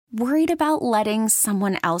Worried about letting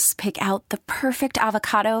someone else pick out the perfect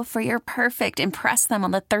avocado for your perfect impress them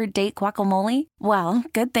on the third date guacamole? Well,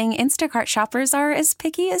 good thing Instacart shoppers are as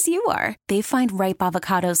picky as you are. They find ripe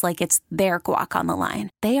avocados like it's their guac on the line.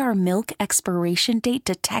 They are milk expiration date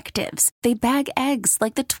detectives. They bag eggs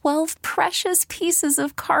like the 12 precious pieces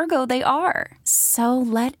of cargo they are. So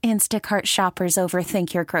let Instacart shoppers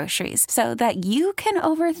overthink your groceries so that you can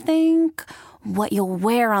overthink what you'll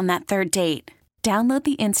wear on that third date. Download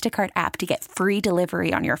the Instacart app to get free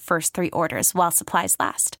delivery on your first 3 orders while supplies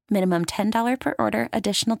last. Minimum $10 per order.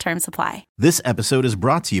 Additional terms apply. This episode is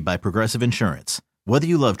brought to you by Progressive Insurance. Whether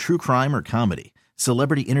you love true crime or comedy,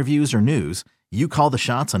 celebrity interviews or news, you call the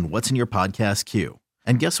shots on what's in your podcast queue.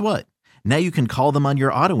 And guess what? Now you can call them on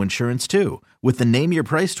your auto insurance too with the Name Your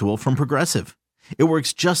Price tool from Progressive. It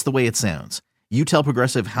works just the way it sounds. You tell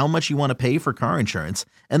Progressive how much you want to pay for car insurance,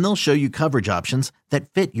 and they'll show you coverage options that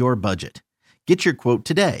fit your budget. Get your quote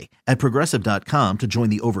today at Progressive.com to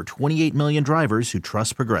join the over 28 million drivers who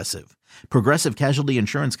trust Progressive. Progressive Casualty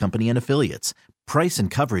Insurance Company and Affiliates. Price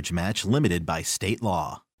and coverage match limited by state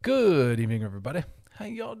law. Good evening, everybody. How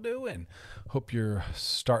y'all doing? Hope you're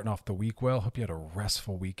starting off the week well. Hope you had a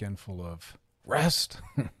restful weekend full of rest,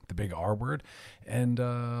 the big R word, and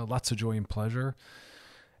lots of joy and pleasure.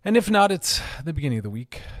 And if not, it's the beginning of the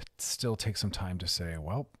week. Still take some time to say,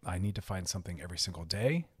 well, I need to find something every single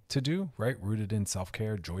day to do, right? Rooted in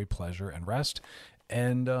self-care, joy, pleasure, and rest.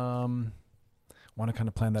 And want to kind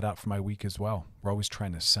of plan that out for my week as well. We're always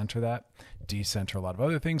trying to center that, decenter a lot of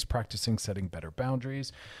other things, practicing setting better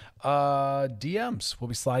boundaries. DMs, we'll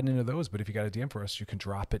be sliding into those, but if you got a DM for us, you can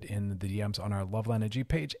drop it in the DMs on our Loveline IG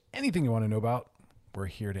page. Anything you want to know about, we're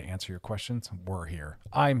here to answer your questions. We're here.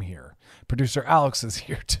 I'm here. Producer Alex is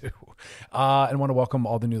here too. And want to welcome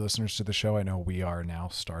all the new listeners to the show. I know we are now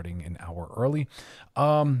starting an hour early.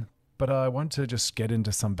 But I want to just get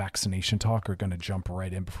into some vaccination talk. We're going to jump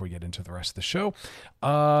right in before we get into the rest of the show.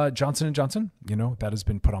 Johnson & Johnson, that has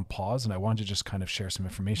been put on pause, and I wanted to just kind of share some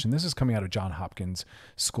information. This is coming out of Johns Hopkins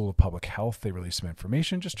School of Public Health. They released some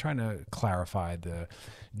information, just trying to clarify the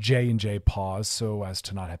J&J pause so as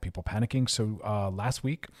to not have people panicking. So last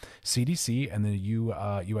week, CDC and the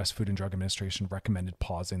U.S. Food and Drug Administration recommended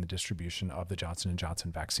pausing the distribution of the Johnson &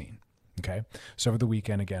 Johnson vaccine. Okay. So over the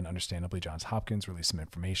weekend, again, understandably, Johns Hopkins released some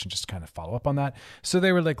information just to kind of follow up on that. So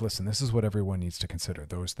they were like, listen, this is what everyone needs to consider.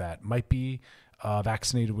 Those that might be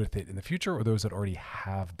vaccinated with it in the future or those that already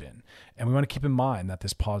have been. And we want to keep in mind that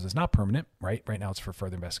this pause is not permanent, right? Right now it's for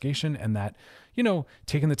further investigation, and that,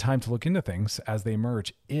 taking the time to look into things as they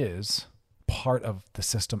emerge is part of the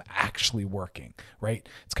system actually working, right?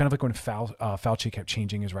 It's kind of like when Fauci kept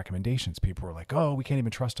changing his recommendations. People were like, oh, we can't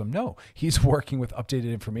even trust him. No, he's working with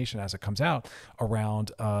updated information as it comes out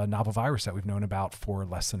around a novel virus that we've known about for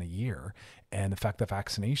less than a year. And the fact that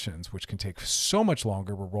vaccinations, which can take so much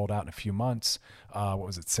longer, were rolled out in a few months,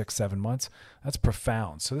 6, 7 months? That's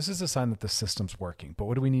profound. So this is a sign that the system's working. But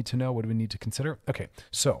what do we need to know? What do we need to consider? Okay,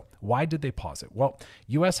 so why did they pause it? Well,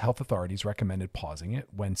 U.S. health authorities recommended pausing it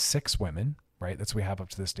when 6 women, right? That's what we have up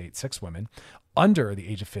to this date, 6 women under the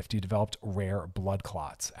age of 50 developed rare blood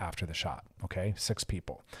clots after the shot. Okay, 6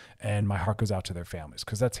 people. And my heart goes out to their families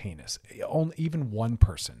because that's heinous. Even one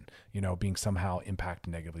person, being somehow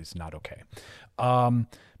impacted negatively is not okay.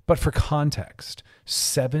 But for context,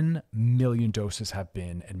 7 million doses have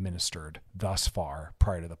been administered thus far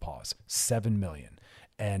prior to the pause. 7 million.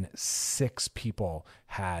 And 6 people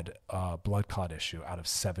had a blood clot issue out of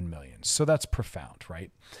 7 million. So that's profound,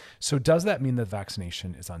 right? So does that mean that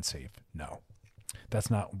vaccination is unsafe? No.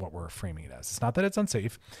 That's not what we're framing it as. It's not that it's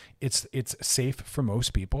unsafe. It's safe for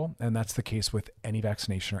most people, and that's the case with any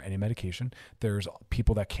vaccination or any medication. There's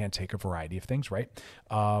people that can't take a variety of things, right?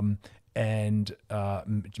 And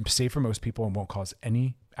safe for most people and won't cause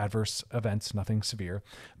any adverse events, nothing severe,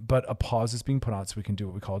 but a pause is being put on so we can do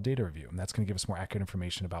what we call a data review. And that's going to give us more accurate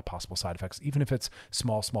information about possible side effects, even if it's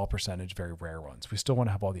small percentage, very rare ones. We still want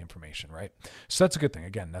to have all the information, right? So that's a good thing.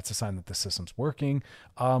 Again, that's a sign that the system's working.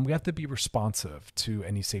 We have to be responsive to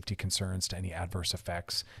any safety concerns, to any adverse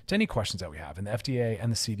effects, to any questions that we have. And the FDA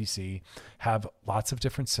and the CDC have lots of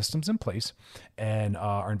different systems in place and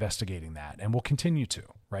are investigating that, and will continue to,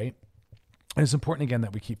 right? And it's important, again,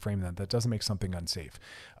 that we keep framing that doesn't make something unsafe.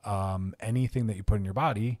 Anything that you put in your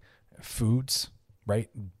body, foods, right?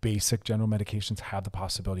 Basic general medications have the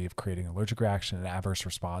possibility of creating an allergic reaction and adverse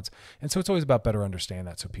response. And so it's always about better understanding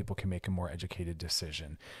that so people can make a more educated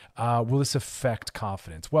decision. Will this affect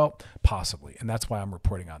confidence? Well, possibly. And that's why I'm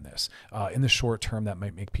reporting on this. In the short term, that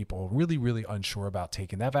might make people really, really unsure about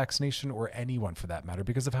taking that vaccination, or anyone for that matter,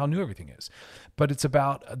 because of how new everything is. But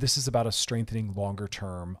this is about a strengthening longer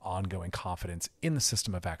term ongoing confidence in the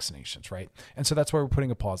system of vaccinations, right? And so that's why we're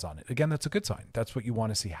putting a pause on it. Again, that's a good sign. That's what you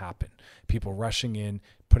want to see happen. People rushing in,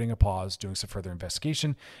 putting a pause, doing some further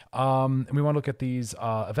investigation. And we want to look at these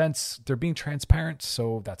events. They're being transparent,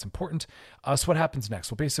 so that's important. So what happens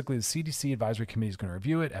next? Well, basically, the CDC Advisory Committee is going to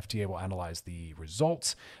review it. FDA will analyze the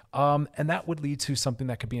results. And that would lead to something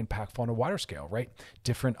that could be impactful on a wider scale, right?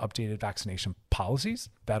 Different updated vaccination policies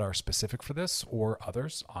that are specific for this, or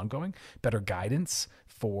others ongoing, better guidance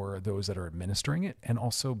for those that are administering it, and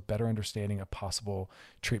also better understanding of possible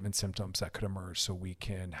treatment symptoms that could emerge, so we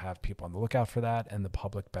can have people on the lookout for that and the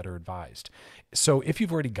public better advised. So if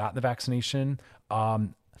you've already gotten the vaccination,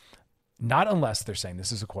 not unless, they're saying,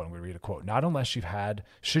 this is a quote, I'm going to read a quote, not unless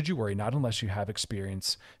should you worry, not unless you have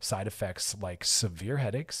experienced side effects like severe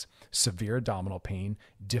headaches, severe abdominal pain,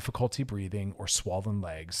 difficulty breathing, or swollen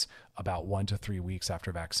legs about 1 to 3 weeks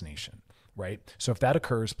after vaccination, right? So if that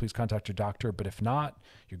occurs, please contact your doctor. But if not,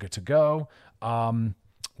 you're good to go.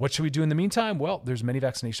 What should we do in the meantime? Well, there's many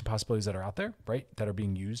vaccination possibilities that are out there, right, that are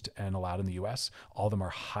being used and allowed in the U.S. All of them are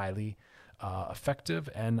highly effective,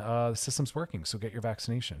 and the system's working. So get your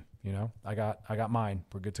vaccination. You know, I got mine.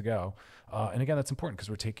 We're good to go. And again, that's important because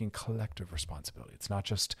we're taking collective responsibility. It's not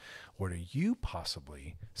just what are you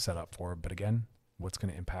possibly set up for, but again, what's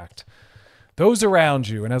going to impact those around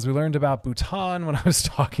you. And as we learned about Bhutan when I was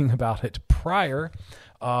talking about it prior,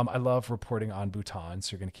 I love reporting on Bhutan,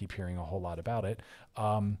 so you're going to keep hearing a whole lot about it.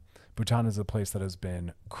 Bhutan is a place that has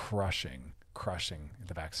been crushing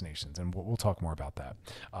the vaccinations, and we'll talk more about that.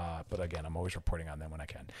 But again, I'm always reporting on them when I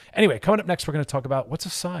can. Anyway, coming up next, we're going to talk about what's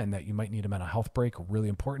a sign that you might need a mental health break. Really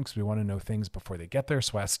important, because we want to know things before they get there,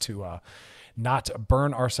 so as to not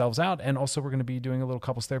burn ourselves out. And also, we're going to be doing a little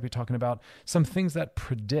couples therapy, talking about some things that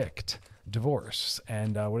predict divorce.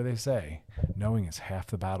 And what do they say? Knowing is half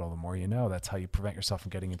the battle. The more you know, that's how you prevent yourself from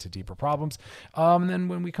getting into deeper problems. And then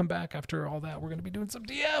when we come back after all that, we're going to be doing some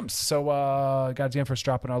DMs. So got a DM for us,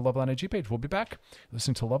 drop on our Loveline IG page. We'll be back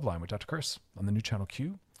listening to Loveline with Dr. Chris on the new channel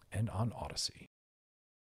Q and on Odyssey.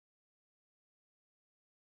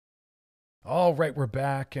 All right, we're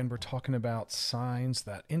back, and we're talking about signs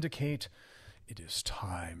that indicate it is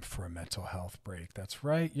time for a mental health break. That's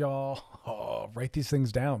right, y'all. Write these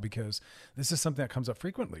things down, because this is something that comes up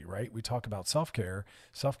frequently, right? We talk about self-care.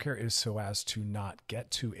 Self-care is so as to not get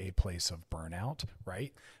to a place of burnout,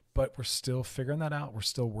 right? But we're still figuring that out. We're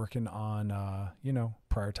still working on,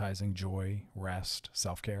 prioritizing joy, rest,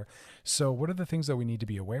 self-care. So what are the things that we need to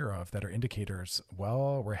be aware of that are indicators?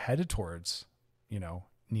 Well, we're headed towards,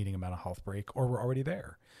 needing a mental health break, or we're already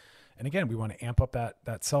there. And again, we want to amp up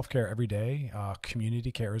that self-care every day,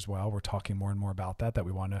 community care as well. We're talking more and more about that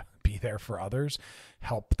we want to be there for others,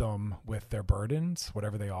 help them with their burdens,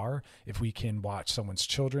 whatever they are. If we can watch someone's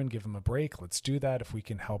children, give them a break, let's do that. If we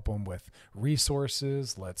can help them with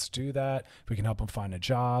resources, let's do that. If we can help them find a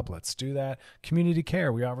job, let's do that. Community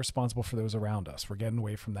care, we are responsible for those around us. We're getting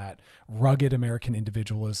away from that rugged American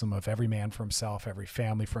individualism of every man for himself, every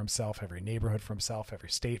family for himself, every neighborhood for himself, every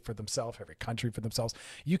state for themselves, every country for themselves.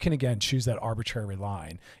 You can, again, choose that arbitrary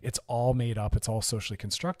line. It's all made up. It's all socially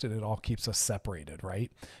constructed. It all keeps us separated,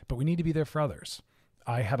 right? But we need to be there for others.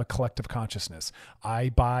 I have a collective consciousness. I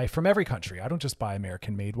buy from every country. I don't just buy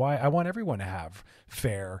American made. Why? I want everyone to have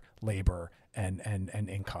fair labor and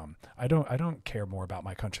income. I don't care more about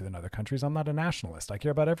my country than other countries. I'm not a nationalist. I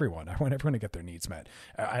care about everyone. I want everyone to get their needs met.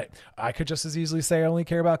 I could just as easily say I only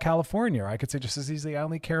care about California, or I could say just as easily I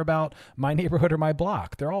only care about my neighborhood or my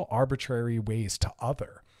block. They're all arbitrary ways to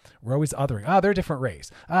other. We're always othering. They're different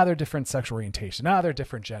race. They're different sexual orientation. They're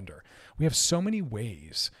different gender. We have so many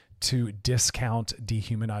ways to discount,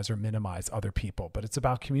 dehumanize, or minimize other people, but it's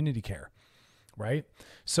about community care, right?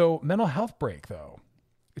 So mental health break, though,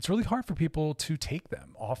 it's really hard for people to take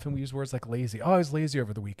them. Often we use words like lazy. I was lazy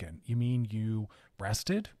over the weekend. You mean you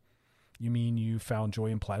rested? You mean you found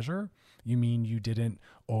joy and pleasure? You mean you didn't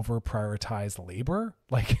over prioritize labor?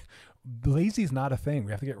 Like, lazy is not a thing.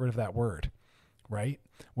 We have to get rid of that word, right?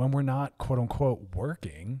 When we're not, quote unquote,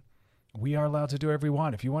 working, we are allowed to do whatever we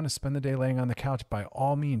want. If you want to spend the day laying on the couch, by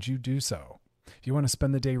all means, you do so. If you want to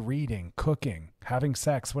spend the day reading, cooking, having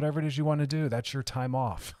sex, whatever it is you want to do, that's your time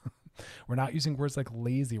off. We're not using words like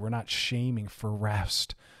lazy. We're not shaming for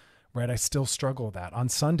rest, right? I still struggle with that. On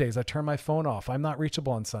Sundays, I turn my phone off. I'm not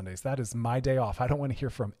reachable on Sundays. That is my day off. I don't want to hear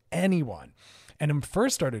from anyone. And when I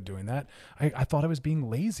first started doing that, I thought I was being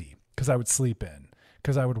lazy because I would sleep in,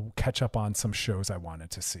 because I would catch up on some shows I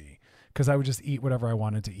wanted to see, because I would just eat whatever I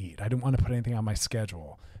wanted to eat. I didn't want to put anything on my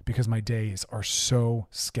schedule because my days are so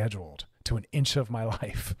scheduled to an inch of my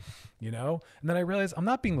life, And then I realized I'm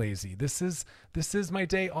not being lazy. This is my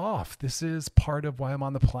day off. This is part of why I'm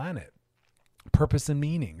on the planet. Purpose and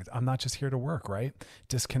meaning. I'm not just here to work, right?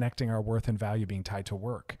 Disconnecting our worth and value being tied to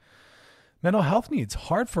work. Mental health needs,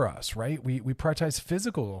 hard for us, right? We prioritize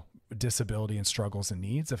physical disability and struggles and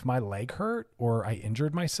needs. If my leg hurt or I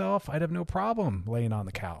injured myself, I'd have no problem laying on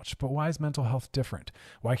the couch. But why is mental health different?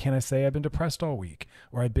 Why can't I say I've been depressed all week,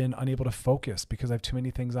 or I've been unable to focus because I have too many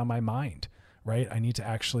things on my mind, right? I need to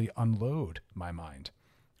actually unload my mind,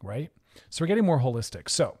 right? So we're getting more holistic.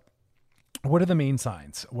 So what are the main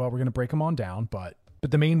signs? Well, we're going to break them on down, but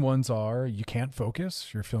the main ones are you can't focus.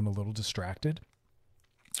 You're feeling a little distracted.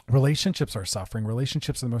 Relationships are suffering.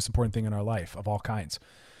 Relationships are the most important thing in our life of all kinds.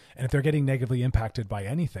 And if they're getting negatively impacted by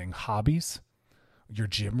anything, hobbies, your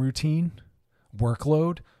gym routine,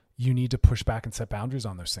 workload, you need to push back and set boundaries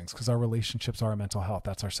on those things, because our relationships are our mental health.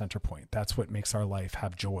 That's our center point. That's what makes our life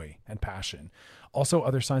have joy and passion. Also,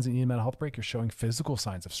 other signs that you need a mental health break, you're showing physical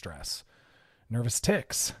signs of stress, nervous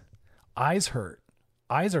tics, eyes hurt.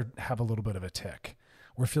 Eyes have a little bit of a tic.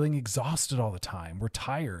 We're feeling exhausted all the time. We're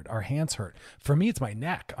tired. Our hands hurt. For me, it's my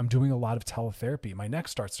neck. I'm doing a lot of teletherapy. My neck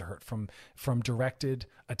starts to hurt from directed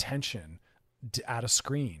attention at a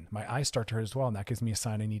screen. My eyes start to hurt as well. And that gives me a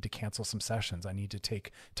sign I need to cancel some sessions. I need to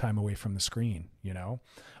take time away from the screen,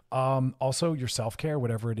 Also, your self-care,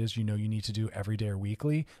 whatever it is, you need to do every day or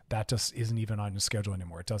weekly, that just isn't even on your schedule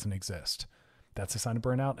anymore. It doesn't exist. That's a sign of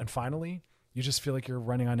burnout. And finally, you just feel like you're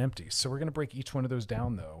running on empty. So we're going to break each one of those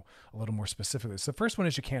down, though, a little more specifically. So the first one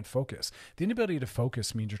is you can't focus. The inability to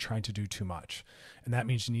focus means you're trying to do too much. And that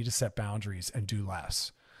means you need to set boundaries and do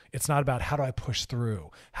less. It's not about how do I push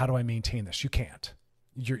through? How do I maintain this? You can't.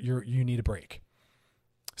 You need a break.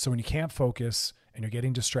 So when you can't focus and you're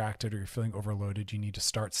getting distracted or you're feeling overloaded, you need to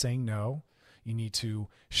start saying no. You need to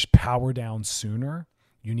power down sooner.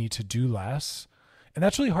 You need to do less. And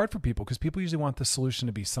that's really hard for people, because people usually want the solution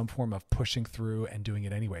to be some form of pushing through and doing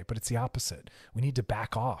it anyway. But it's the opposite. We need to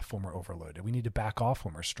back off when we're overloaded. We need to back off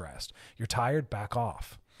when we're stressed. You're tired, back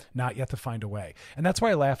off. Not yet to find a way. And that's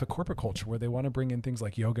why I laugh at corporate culture, where they want to bring in things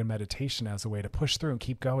like yoga and meditation as a way to push through and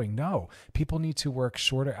keep going. No, people need to work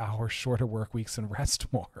shorter hours, shorter work weeks, and rest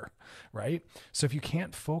more, right? So if you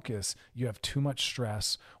can't focus, you have too much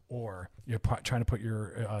stress, or you're trying to put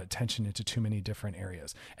your attention into too many different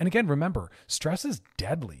areas. And again, remember, stress is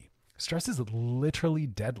deadly. Stress is literally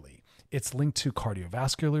deadly. It's linked to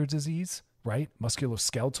cardiovascular disease, right?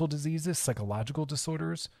 Musculoskeletal diseases, psychological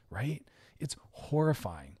disorders, right? It's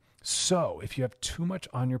horrifying. So if you have too much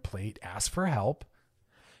on your plate, ask for help.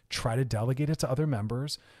 Try to delegate it to other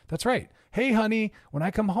members. That's right. Hey, honey, when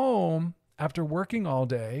I come home after working all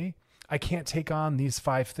day, I can't take on these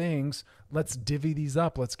 5 things. Let's divvy these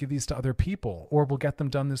up. Let's give these to other people, or we'll get them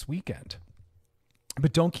done this weekend.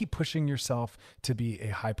 But don't keep pushing yourself to be a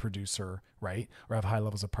high producer, right? Or have high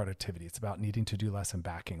levels of productivity. It's about needing to do less and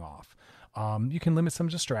backing off. You can limit some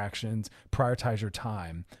distractions, prioritize your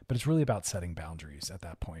time, but it's really about setting boundaries at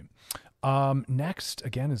that point. Next,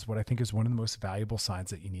 again, is what I think is one of the most valuable signs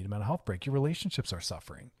that you need a mental health break. Your relationships are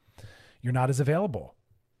suffering. You're not as available.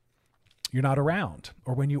 You're not around.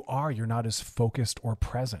 Or when you are, you're not as focused or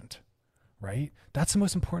present, right? That's the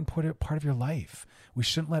most important part of your life. We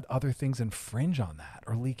shouldn't let other things infringe on that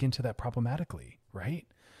or leak into that problematically, right?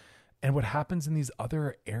 And what happens in these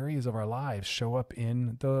other areas of our lives show up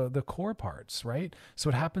in the core parts, right? So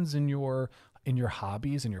what happens in your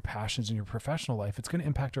hobbies and your passions in your professional life, it's going to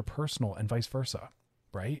impact your personal and vice versa,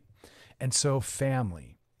 right? And so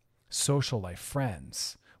family, social life,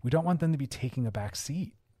 friends, we don't want them to be taking a back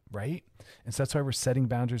seat, right? And so that's why we're setting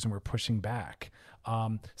boundaries and we're pushing back.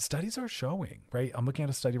 Studies are showing, right? I'm looking at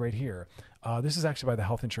a study right here. This is actually by the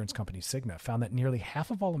health insurance company Cigna, found that nearly half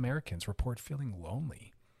of all Americans report feeling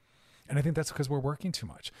lonely. And I think that's because we're working too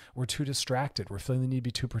much. We're too distracted. We're feeling the need to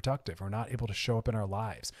be too productive. We're not able to show up in our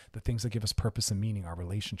lives, the things that give us purpose and meaning, our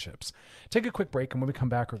relationships. Take a quick break, and when we come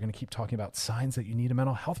back, we're going to keep talking about signs that you need a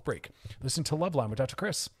mental health break. Listen to Loveline with Dr.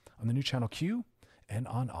 Chris on the new channel Q and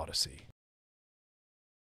on Odyssey.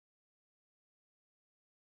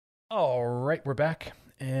 All right, we're back,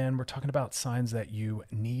 and we're talking about signs that you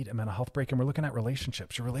need a mental health break, and we're looking at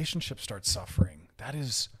relationships. Your relationship starts suffering. That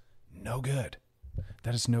is no good.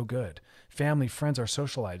 That is no good. Family, friends, our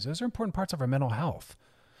social lives, those are important parts of our mental health.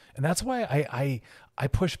 And that's why I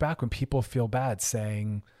push back when people feel bad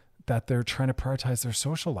saying that they're trying to prioritize their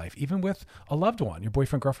social life, even with a loved one, your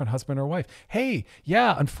boyfriend, girlfriend, husband, or wife. Hey,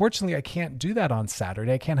 yeah, unfortunately, I can't do that on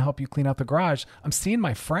Saturday. I can't help you clean out the garage. I'm seeing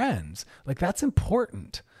my friends. Like, that's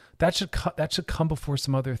important. That should come before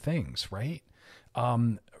some other things, right?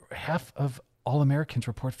 Half of all Americans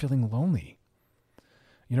report feeling lonely.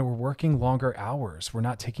 We're working longer hours. We're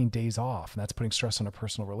not taking days off, and that's putting stress on our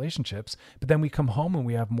personal relationships. But then we come home and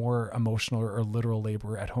we have more emotional or literal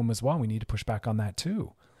labor at home as well. We need to push back on that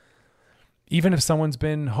too. Even if someone's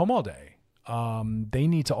been home all day, they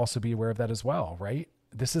need to also be aware of that as well, right?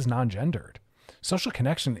 This is non-gendered. Social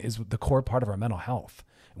connection is the core part of our mental health.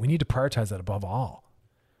 We need to prioritize that above all.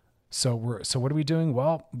 So what are we doing?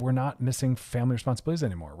 Well, we're not missing family responsibilities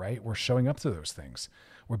anymore, right? We're showing up to those things.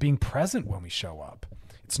 We're being present when we show up.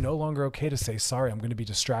 It's no longer okay to say, sorry, I'm going to be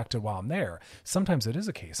distracted while I'm there. Sometimes it is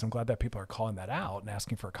a case. I'm glad that people are calling that out and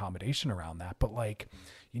asking for accommodation around that. But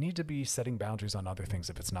you need to be setting boundaries on other things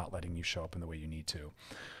if it's not letting you show up in the way you need to.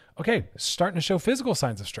 Okay, starting to show physical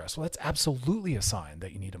signs of stress. Well, that's absolutely a sign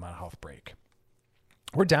that you need a mental health break.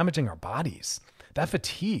 We're damaging our bodies. That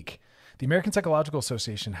fatigue. The American Psychological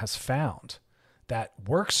Association has found that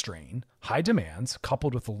work strain, high demands,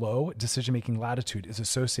 coupled with low decision-making latitude is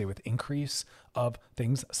associated with increase of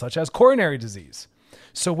things such as coronary disease.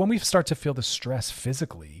 So when we start to feel the stress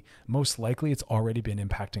physically, most likely it's already been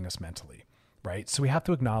impacting us mentally, right? So we have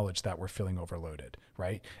to acknowledge that we're feeling overloaded,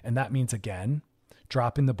 right? And that means, again,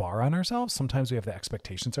 dropping the bar on ourselves. Sometimes we have the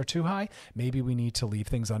expectations are too high. Maybe we need to leave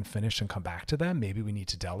things unfinished and come back to them. Maybe we need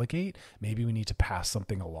to delegate. Maybe we need to pass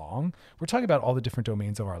something along. We're talking about all the different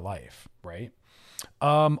domains of our life, right?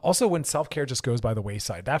 Also, when self-care just goes by the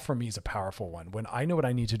wayside, that for me is a powerful one. When I know what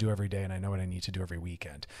I need to do every day and I know what I need to do every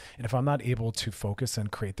weekend. And if I'm not able to focus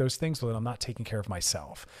and create those things, well, then I'm not taking care of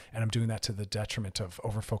myself. And I'm doing that to the detriment of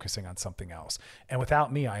over-focusing on something else. And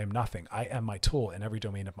without me, I am nothing. I am my tool in every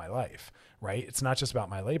domain of my life, right? It's not just about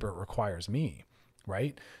my labor. It requires me,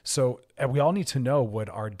 right? So we all need to know what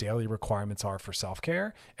our daily requirements are for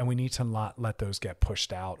self-care. And we need to not let those get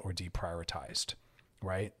pushed out or deprioritized,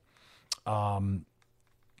 right?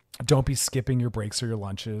 Don't be skipping your breaks or your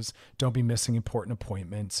lunches. Don't be missing important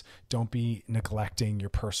appointments. Don't be neglecting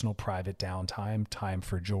your personal private downtime, time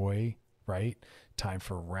for joy, right? Time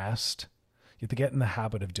for rest. You have to get in the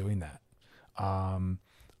habit of doing that.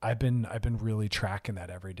 I've been really tracking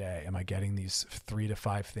that every day. Am I getting these 3 to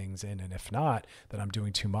 5 things in? And if not, then I'm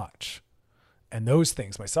doing too much. And those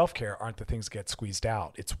things, my self-care, aren't the things that get squeezed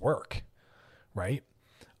out. It's work, right?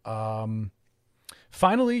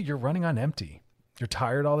 Finally, you're running on empty. You're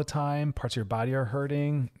tired all the time. Parts of your body are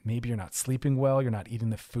hurting. Maybe you're not sleeping well. You're not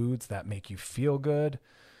eating the foods that make you feel good.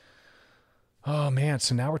 Oh man.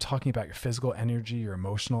 So now we're talking about your physical energy, your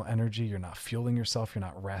emotional energy. You're not fueling yourself. You're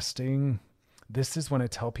not resting. This is when I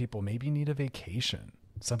tell people maybe you need a vacation.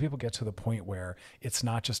 Some people get to the point where it's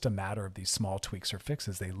not just a matter of these small tweaks or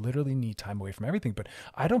fixes. They literally need time away from everything. But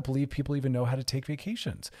I don't believe people even know how to take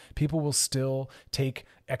vacations. People will still take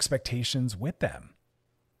expectations with them.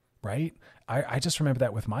 Right? I just remember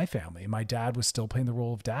that with my family. My dad was still playing the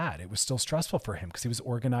role of dad. It was still stressful for him because he was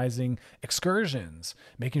organizing excursions,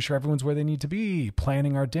 making sure everyone's where they need to be,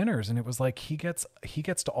 planning our dinners. And it was like he gets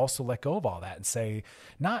to also let go of all that and say,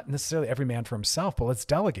 not necessarily every man for himself, but let's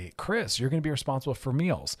delegate. Chris, you're going to be responsible for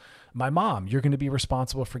meals. My mom, you're going to be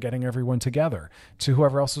responsible for getting everyone together. To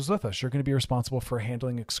whoever else is with us, you're going to be responsible for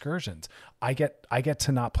handling excursions. I get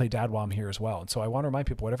to not play dad while I'm here as well. And so I want to remind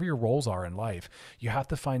people, whatever your roles are in life, you have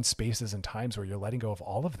to find spaces and times where you're letting go of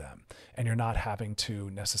all of them and you're not having to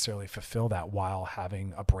necessarily fulfill that while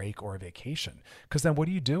having a break or a vacation. Because then what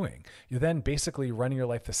are you doing? You're then basically running your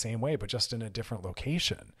life the same way, but just in a different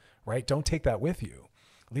location, right? Don't take that with you.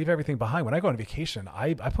 Leave everything behind. When I go on vacation,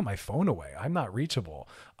 I put my phone away. I'm not reachable.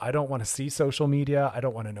 I don't want to see social media. I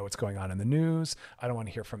don't want to know what's going on in the news. I don't want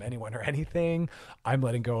to hear from anyone or anything. I'm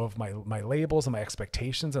letting go of my labels and my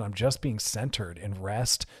expectations, and I'm just being centered in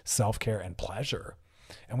rest, self-care, and pleasure.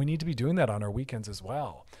 And we need to be doing that on our weekends as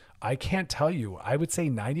well. I can't tell you, I would say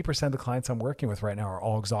 90% of the clients I'm working with right now are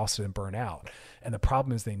all exhausted and burnt out. And the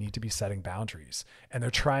problem is they need to be setting boundaries. And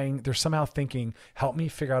they're somehow thinking, help me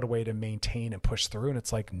figure out a way to maintain and push through. And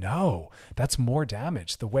it's like, no, that's more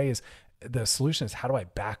damage. The solution is, how do I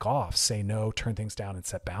back off, say no, turn things down, and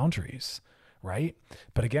set boundaries? Right?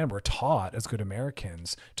 But again, we're taught as good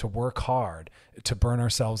Americans to work hard, to burn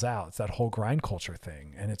ourselves out. It's that whole grind culture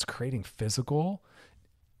thing. And it's creating physical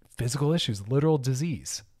issues, literal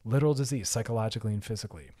disease, psychologically and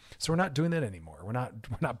physically. So we're not doing that anymore. We're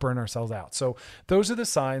not burning ourselves out. So those are the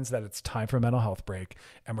signs that it's time for a mental health break.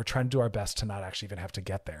 And we're trying to do our best to not actually even have to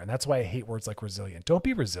get there. And that's why I hate words like resilient. Don't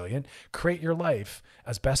be resilient. Create your life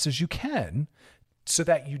as best as you can so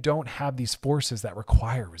that you don't have these forces that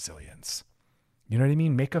require resilience. You know what I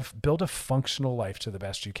mean? Build a functional life to the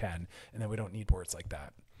best you can. And then we don't need words like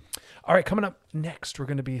that. All right, coming up next, we're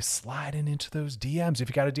going to be sliding into those DMs. If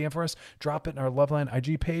you got a DM for us, drop it in our Loveline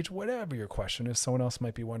IG page, whatever your question is. Someone else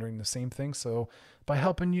might be wondering the same thing. So by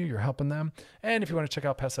helping you, you're helping them. And if you want to check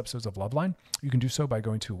out past episodes of Loveline, you can do so by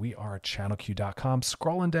going to wearechannelq.com,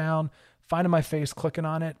 scrolling down, finding my face, clicking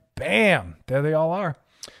on it. Bam! There they all are.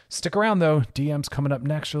 Stick around, though. DMs coming up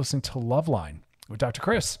next. You're listening to Loveline with Dr.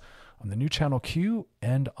 Chris on the new Channel Q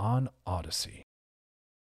and on Odyssey.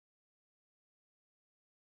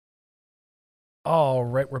 All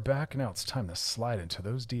right, we're back. Now it's time to slide into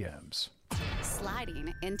those DMs.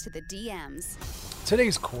 Sliding into the DMs.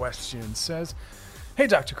 Today's question says, hey,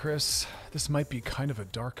 Dr. Chris, this might be kind of a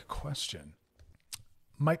dark question.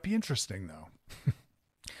 Might be interesting, though.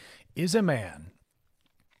 Is a man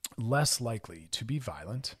less likely to be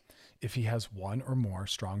violent if he has one or more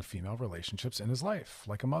strong female relationships in his life,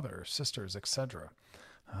 like a mother, sisters, etc.?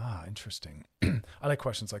 Ah, interesting. I like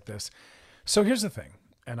questions like this. So here's the thing.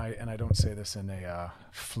 And I don't say this in a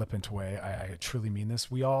flippant way. I truly mean this.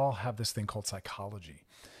 We all have this thing called psychology.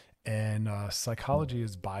 And psychology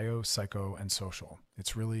is bio, psycho, and social.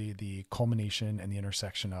 It's really the culmination and the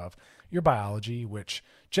intersection of your biology, which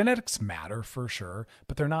genetics matter for sure,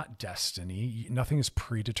 but they're not destiny. Nothing is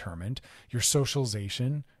predetermined. Your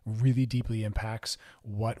socialization really deeply impacts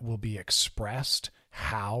what will be expressed,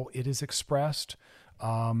 how it is expressed,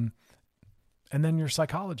 and then your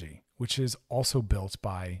psychology, which is also built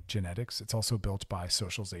by genetics. It's also built by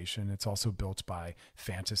socialization. It's also built by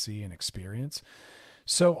fantasy and experience.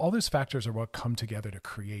 So all those factors are what come together to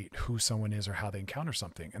create who someone is or how they encounter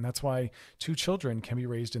something. And that's why two children can be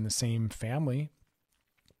raised in the same family,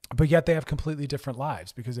 but yet they have completely different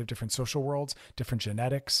lives because they have different social worlds, different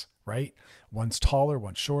genetics, right? One's taller,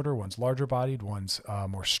 one's shorter, one's larger bodied, one's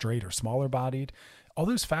more straight or smaller bodied. All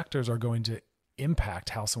those factors are going to impact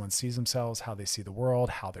how someone sees themselves, how they see the world,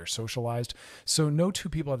 how they're socialized. So no two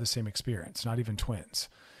people have the same experience, not even twins.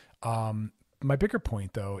 My bigger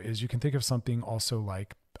point, though, is you can think of something also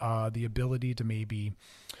like the ability to maybe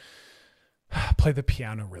play the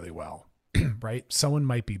piano really well, right? Someone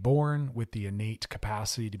might be born with the innate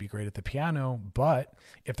capacity to be great at the piano, but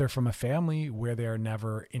if they're from a family where they are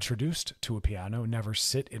never introduced to a piano, never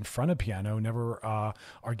sit in front of piano, never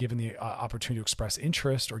are given the opportunity to express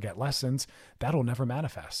interest or get lessons, that'll never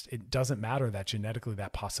manifest. It doesn't matter that genetically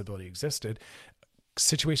that possibility existed.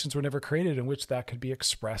 Situations were never created in which that could be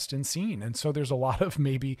expressed and seen. And so there's a lot of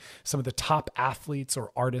maybe some of the top athletes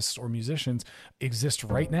or artists or musicians exist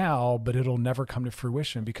right now, but it'll never come to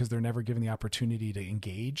fruition because they're never given the opportunity to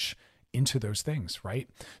engage into those things, right?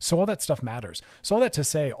 So all that stuff matters. So all that to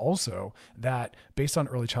say also that based on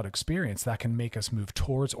early childhood experience, that can make us move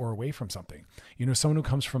towards or away from something. You know, someone who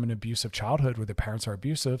comes from an abusive childhood where their parents are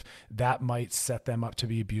abusive, that might set them up to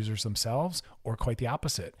be abusers themselves, or quite the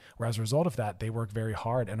opposite. Where as a result of that, they work very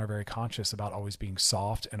hard and are very conscious about always being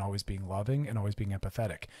soft and always being loving and always being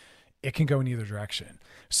empathetic. It can go in either direction.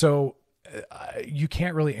 So you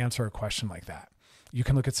can't really answer a question like that. You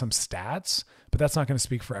can look at some stats, but that's not going to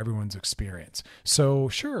speak for everyone's experience. So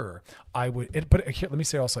sure, but here, let me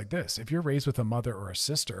say also like this. If you're raised with a mother or a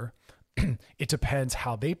sister, it depends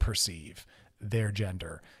how they perceive their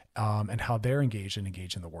gender and how they're engaged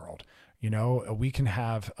in the world. You know, we can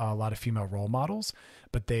have a lot of female role models,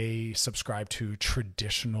 but they subscribe to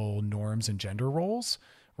traditional norms and gender roles,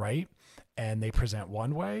 right? And they present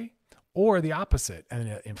one way, or the opposite, and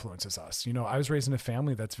it influences us. You know, I was raised in a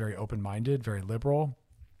family that's very open-minded, very liberal,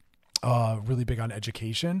 really big on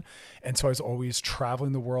education. And so I was always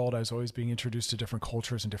traveling the world. I was always being introduced to different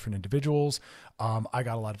cultures and different individuals. I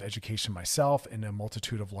got a lot of education myself in a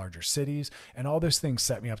multitude of larger cities. And all those things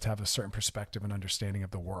set me up to have a certain perspective and understanding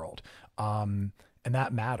of the world. And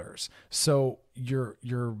that matters. So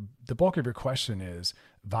the bulk of your question is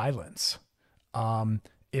violence.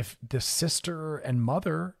 If the sister and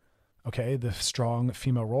mother, okay, the strong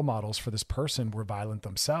female role models for this person were violent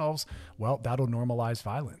themselves, well, that'll normalize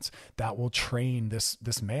violence. That will train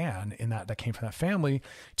this man in that came from that family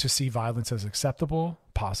to see violence as acceptable,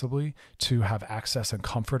 possibly, to have access and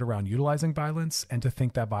comfort around utilizing violence, and to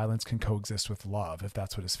think that violence can coexist with love if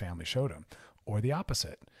that's what his family showed him. Or the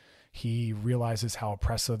opposite. He realizes how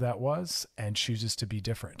oppressive that was and chooses to be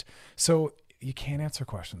different. So you can't answer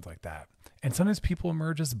questions like that. And sometimes people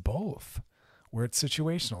emerge as both, where it's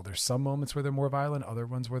situational. There's some moments where they're more violent, other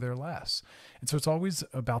ones where they're less. And so it's always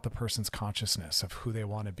about the person's consciousness of who they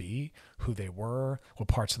want to be, who they were, what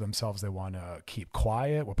parts of themselves they want to keep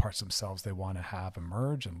quiet, what parts of themselves they want to have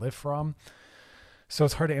emerge and live from. So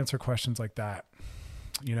it's hard to answer questions like that.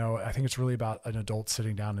 I think it's really about an adult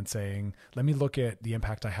sitting down and saying, let me look at the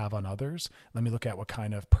impact I have on others. Let me look at what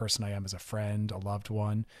kind of person I am as a friend, a loved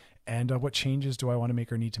one, and what changes do I want to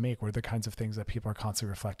make or need to make? What are the kinds of things that people are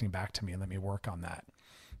constantly reflecting back to me, and let me work on that,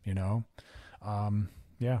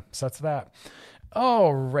 so that's that.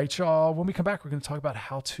 All right, y'all. When we come back, we're going to talk about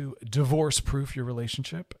how to divorce-proof your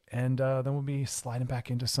relationship, and then we'll be sliding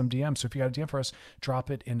back into some DMs. So if you got a DM for us,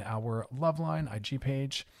 drop it in our Loveline IG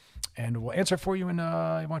page, and we'll answer it for you. And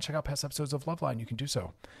you want to check out past episodes of Loveline, you can do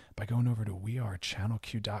so by going over to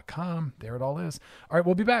wearechannelq.com. There it all is. All right,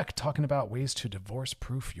 we'll be back talking about ways to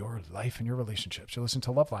divorce-proof your life and your relationships. You're listening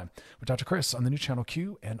to Loveline with Dr. Chris on the new Channel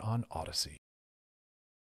Q and on Odyssey.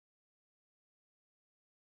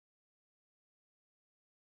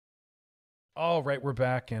 All right, we're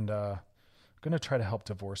back, and I'm going to try to help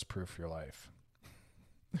divorce-proof your life.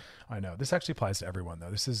 I know. This actually applies to everyone,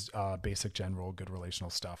 though. This is basic, general, good relational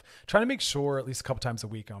stuff. Trying to make sure at least a couple times a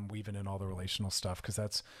week I'm weaving in all the relational stuff, because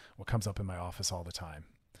that's what comes up in my office all the time.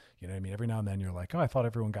 You know what I mean? Every now and then you're like, oh, I thought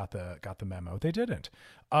everyone got the memo. They didn't.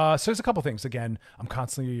 So there's a couple things. Again, I'm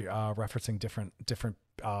constantly referencing different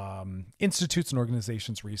institutes and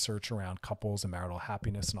organizations' research around couples and marital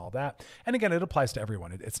happiness and all that. And again, it applies to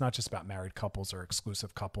everyone. It's not just about married couples or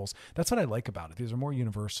exclusive couples. That's what I like about it. These are more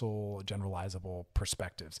universal, generalizable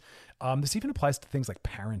perspectives. This even applies to things like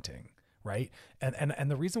parenting. Right.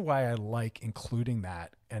 And the reason why I like including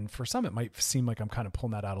that, and for some, it might seem like I'm kind of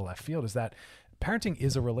pulling that out of left field, is that parenting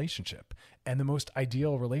is a relationship, and the most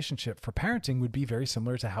ideal relationship for parenting would be very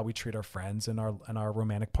similar to how we treat our friends and our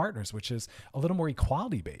romantic partners, which is a little more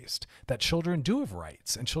equality based, that children do have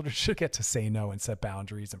rights and children should get to say no and set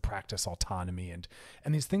boundaries and practice autonomy. And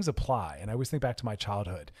these things apply. And I always think back to my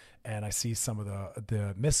childhood and I see some of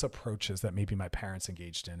the misapproaches that maybe my parents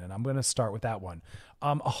engaged in. And I'm going to start with that one.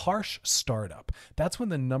 A harsh startup. That's when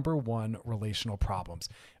the number one relational problems,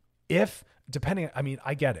 I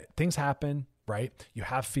get it. Things happen, right? You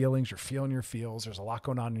have feelings, you're feeling your feels. There's a lot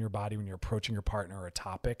going on in your body when you're approaching your partner or a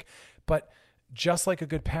topic. But just like a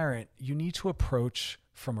good parent, you need to approach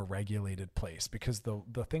from a regulated place, because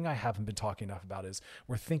the thing I haven't been talking enough about is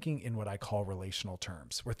we're thinking in what I call relational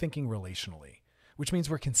terms. We're thinking relationally, which means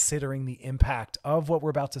we're considering the impact of what we're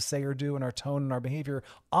about to say or do in our tone and our behavior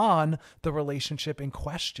on the relationship in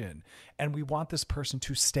question. And we want this person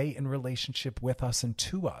to stay in relationship with us and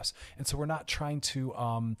to us. And so we're not trying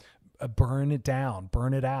to burn it down,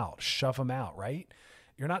 burn it out, shove them out, right?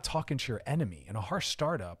 You're not talking to your enemy. In a harsh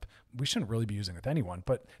startup, we shouldn't really be using it with anyone,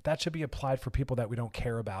 but that should be applied for people that we don't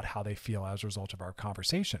care about how they feel as a result of our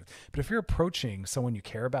conversation. But if you're approaching someone you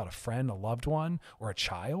care about, a friend, a loved one, or a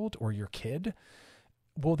child, or your kid,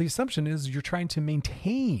 well, the assumption is you're trying to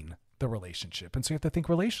maintain the relationship. And so you have to think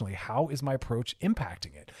relationally, how is my approach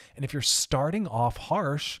impacting it? And if you're starting off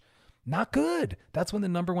harsh, not good. That's when the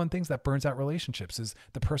number one things that burns out relationships is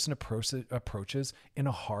the person approaches in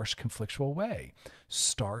a harsh, conflictual way.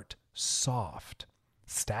 Start soft.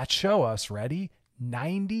 Stats show us, ready?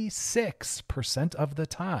 96% of the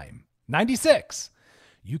time, 96,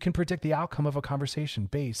 you can predict the outcome of a conversation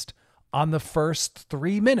based on the first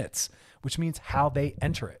 3 minutes, which means how they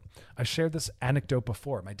enter it. I've shared this anecdote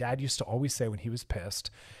before. My dad used to always say when he was pissed,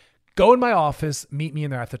 go in my office, meet me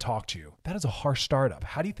in there, I have to talk to you. That is a harsh startup.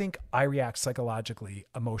 How do you think I react psychologically,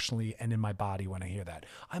 emotionally, and in my body when I hear that?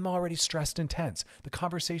 I'm already stressed and tense. The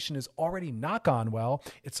conversation is already not gone well.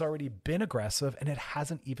 It's already been aggressive, and it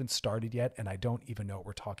hasn't even started yet, and I don't even know what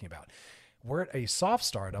we're talking about. We're at a soft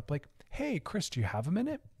startup, like, hey, Chris, do you have a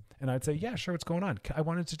minute? And I'd say, yeah, sure, what's going on? I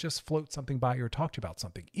wanted to just float something by you or talk to you about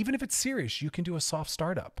something. Even if it's serious, you can do a soft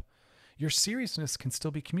startup. Your seriousness can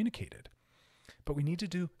still be communicated. But we need to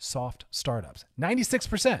do soft startups.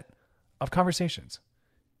 96% of conversations,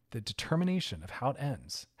 the determination of how it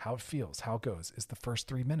ends, how it feels, how it goes, is the first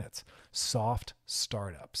 3 minutes. Soft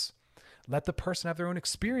startups. Let the person have their own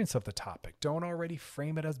experience of the topic. Don't already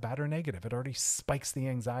frame it as bad or negative. It already spikes the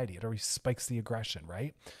anxiety. It already spikes the aggression,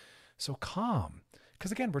 right? So calm.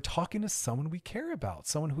 Because again, we're talking to someone we care about,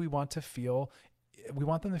 someone who we want them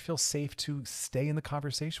to feel safe to stay in the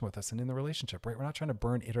conversation with us and in the relationship, right? We're not trying to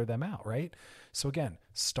burn it or them out, right? So again,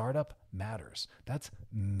 startup matters. That's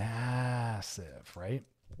massive, right?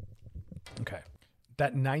 Okay.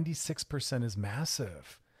 That 96% is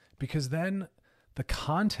massive, because then the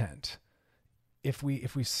content, if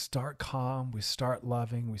we start calm, we start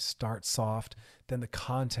loving, we start soft, then the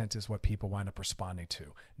content is what people wind up responding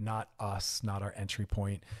to, not us, not our entry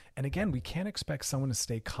point. And again, we can't expect someone to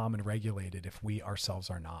stay calm and regulated if we ourselves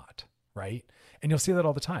are not, right? And you'll see that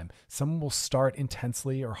all the time. Someone will start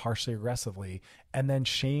intensely or harshly aggressively and then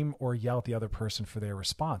shame or yell at the other person for their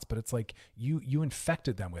response. But it's like you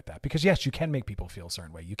infected them with that, because yes, you can make people feel a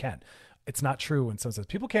certain way. You can. It's not true when someone says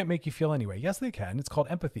people can't make you feel anyway. Yes, they can. It's called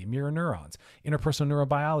empathy, mirror neurons, interpersonal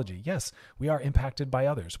neurobiology. Yes, we are impacted by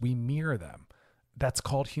others. We mirror them. That's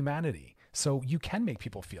called humanity. So you can make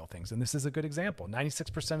people feel things. And this is a good example.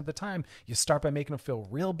 96% of the time, you start by making them feel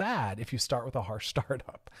real bad if you start with a harsh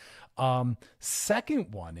startup.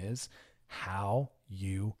 Second one is how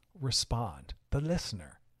you respond. The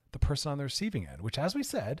listener, the person on the receiving end, which, as we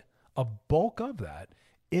said, a bulk of that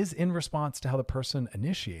is in response to how the person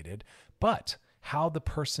initiated, but how the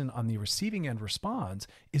person on the receiving end responds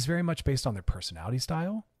is very much based on their personality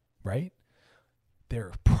style, right?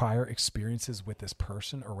 Their prior experiences with this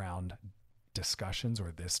person around discussions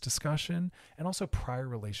or this discussion, and also prior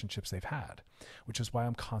relationships they've had, which is why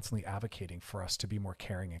I'm constantly advocating for us to be more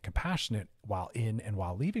caring and compassionate while in and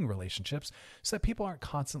while leaving relationships, so that people aren't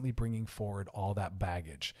constantly bringing forward all that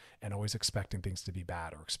baggage and always expecting things to be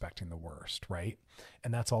bad or expecting the worst, right?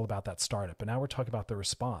 And that's all about that startup. But now we're talking about the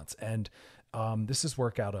response. And this is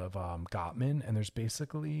work out of Gottman, and there's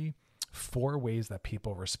basically 4 ways that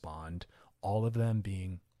people respond, all of them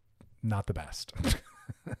being not the best.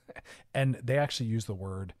 And they actually use the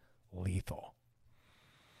word lethal.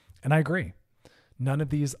 And I agree. None of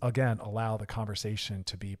these, again, allow the conversation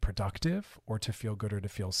to be productive or to feel good or to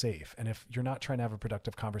feel safe. And if you're not trying to have a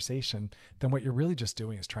productive conversation, then what you're really just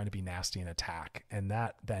doing is trying to be nasty and attack. And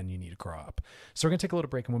that, then you need to grow up. So we're going to take a little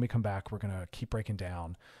break. And when we come back, we're going to keep breaking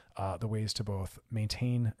down the ways to both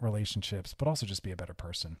maintain relationships, but also just be a better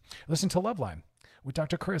person. Listen to Loveline with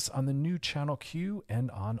Dr. Chris on the new Channel Q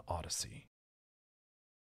and on Odyssey.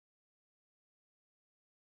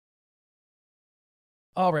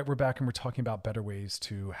 All right, we're back and we're talking about better ways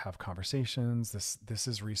to have conversations. This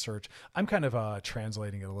is research. I'm kind of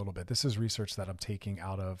translating it a little bit. This is research that I'm taking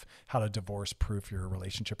out of How to Divorce Proof Your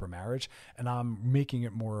Relationship or Marriage, and I'm making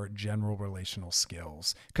it more general relational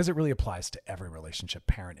skills because it really applies to every relationship,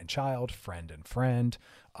 parent and child, friend and friend,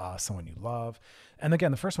 someone you love. And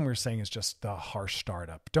again, the first one we were saying is just the harsh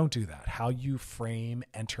startup. Don't do that. How you frame,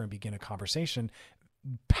 enter, and begin a conversation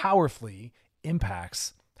powerfully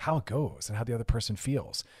impacts how it goes and how the other person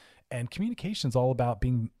feels. And communication is all about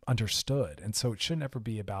being understood. And so it shouldn't ever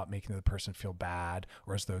be about making the other person feel bad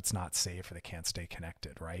or as though it's not safe or they can't stay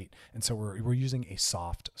connected, right? And so we're using a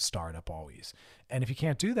soft startup always. And if you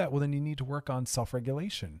can't do that, well, then you need to work on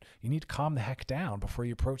self-regulation. You need to calm the heck down before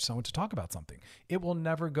you approach someone to talk about something. It will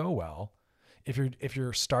never go well if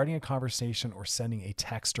you're starting a conversation or sending a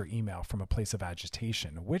text or email from a place of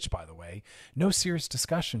agitation, which, by the way, no serious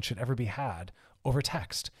discussion should ever be had over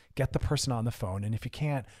text. Get the person on the phone, and if you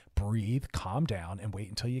can't, breathe, calm down, and wait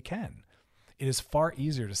until you can. It is far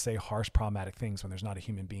easier to say harsh, problematic things when there's not a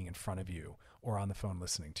human being in front of you or on the phone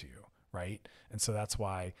listening to you, right? And so that's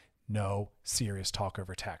why no serious talk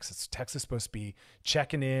over text. Text is supposed to be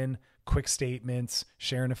checking in, quick statements,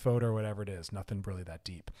 sharing a photo, or whatever it is. Nothing really that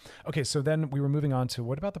deep. Okay, so then we were moving on to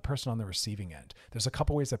what about the person on the receiving end? There's a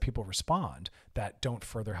couple ways that people respond that don't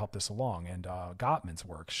further help this along. And Gottman's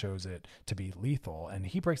work shows it to be lethal. And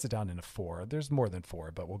he breaks it down into 4. There's more than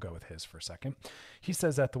 4, but we'll go with his for a second. He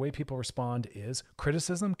says that the way people respond is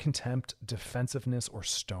criticism, contempt, defensiveness, or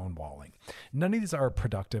stonewalling. None of these are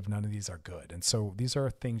productive. None of these are good. And so these are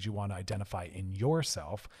things you want to identify in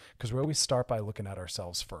yourself, because we always start by looking at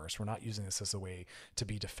ourselves first. We're not using this as a way to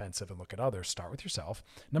be defensive and look at others. Start with yourself.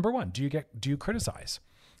 Number 1, do you criticize?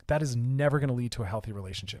 That is never going to lead to a healthy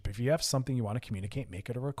relationship. If you have something you want to communicate, make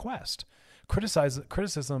it a request.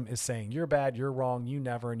 Criticism is saying you're bad, you're wrong, you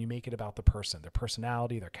never, and you make it about the person, their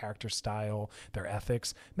personality, their character style, their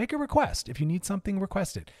ethics. Make a request. If you need something,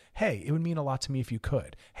 request it. Hey, it would mean a lot to me if you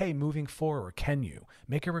could. Hey, moving forward, can you?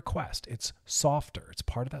 Make a request. It's softer. It's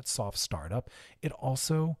part of that soft startup. It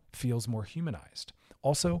also feels more humanized.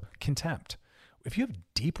 Also, contempt. If you have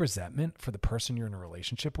deep resentment for the person you're in a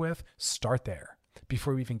relationship with, start there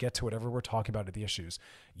before we even get to whatever we're talking about at the issues.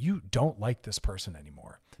 You don't like this person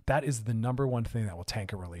anymore. That is the number one thing that will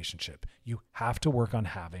tank a relationship. You have to work on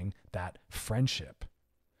having that friendship.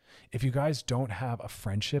 If you guys don't have a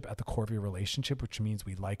friendship at the core of your relationship, which means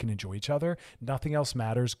we like and enjoy each other, nothing else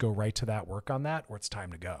matters. Go right to that, work on that, or it's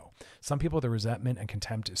time to go. Some people, the resentment and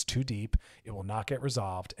contempt is too deep. It will not get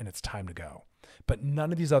resolved, and it's time to go. But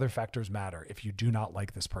none of these other factors matter if you do not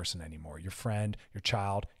like this person anymore. Your friend, your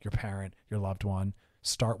child, your parent, your loved one.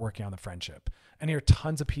 Start working on the friendship. And here are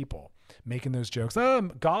tons of people making those jokes.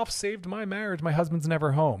 Golf saved my marriage. My husband's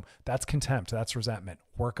never home. That's contempt. That's resentment.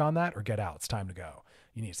 Work on that or get out. It's time to go.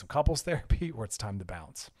 You need some couples therapy, or it's time to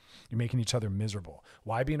bounce. You're making each other miserable.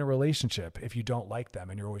 Why be in a relationship if you don't like them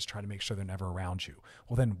and you're always trying to make sure they're never around you?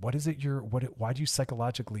 Well, then what is it why do you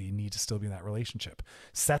psychologically need to still be in that relationship?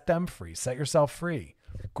 Set them free. Set yourself free.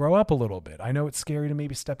 Grow up a little bit. I know it's scary to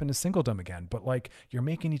maybe step into singledom again, but like, you're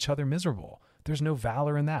making each other miserable. There's no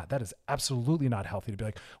valor in that. That is absolutely not healthy to be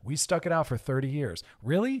like, we stuck it out for 30 years.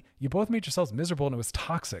 Really? You both made yourselves miserable and it was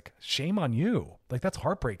toxic. Shame on you. Like, that's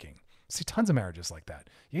heartbreaking. See tons of marriages like that.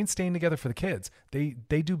 You ain't staying together for the kids. They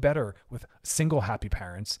do better with single happy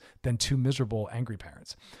parents than two miserable angry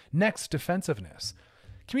parents. Next, defensiveness.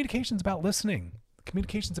 Communication's about listening.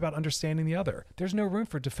 Communication's about understanding the other. There's no room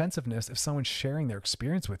for defensiveness if someone's sharing their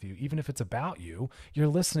experience with you. Even if it's about you, you're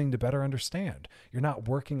listening to better understand. You're not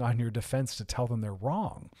working on your defense to tell them they're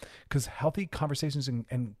wrong. Because healthy conversations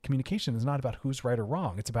and communication is not about who's right or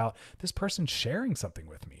wrong. It's about this person sharing something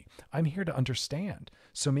with me. I'm here to understand.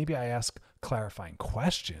 So maybe I ask clarifying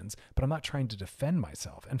questions, but I'm not trying to defend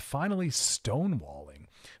myself. And finally, stonewalling,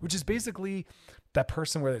 which is basically that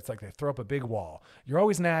person where it's like they throw up a big wall. You're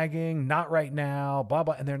always nagging, not right now, blah,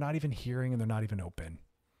 blah, and they're not even hearing and they're not even open.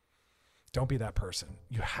 Don't be that person.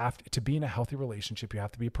 You have to be in a healthy relationship. You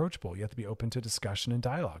have to be approachable. You have to be open to discussion and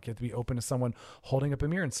dialogue. You have to be open to someone holding up a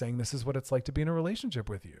mirror and saying, this is what it's like to be in a relationship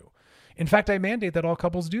with you. In fact, I mandate that all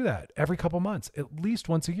couples do that every couple months, at least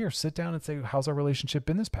once a year. Sit down and say, how's our relationship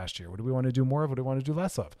been this past year? What do we want to do more of? What do we want to do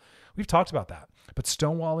less of? We've talked about that, but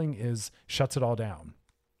stonewalling shuts it all down.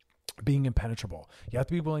 Being impenetrable. You have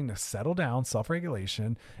to be willing to settle down,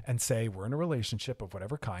 self-regulation, and say, we're in a relationship of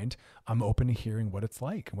whatever kind. I'm open to hearing what it's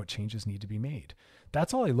like and what changes need to be made.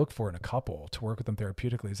 That's all I look for in a couple to work with them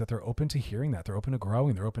therapeutically, is that they're open to hearing that. They're open to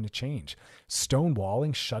growing. They're open to change.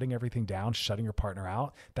 Stonewalling, shutting everything down, shutting your partner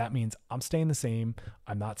out. That means I'm staying the same.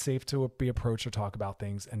 I'm not safe to be approached or talk about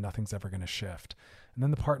things, and nothing's ever going to shift. And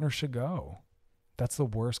then the partner should go. That's the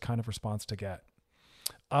worst kind of response to get.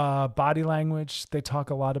 Body language, they talk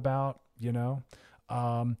a lot about,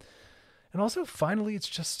 and also finally,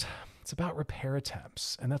 it's about repair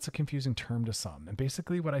attempts. And that's a confusing term to some. And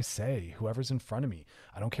basically what I say, whoever's in front of me,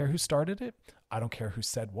 I don't care who started it. I don't care who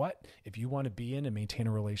said what. If you want to be in and maintain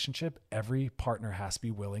a relationship, every partner has to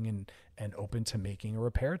be willing and open to making a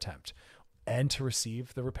repair attempt and to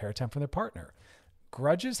receive the repair attempt from their partner.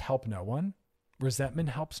 Grudges help no one. Resentment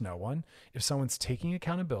helps no one. If someone's taking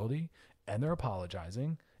accountability and they're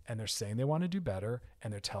apologizing and they're saying they want to do better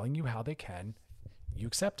and they're telling you how they can, you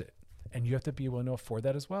accept it. And you have to be willing to afford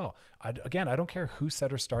that as well. I don't care who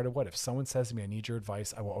said or started what. If someone says to me, I need your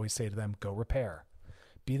advice, I will always say to them, go repair.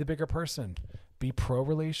 Be the bigger person. Be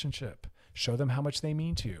pro-relationship. Show them how much they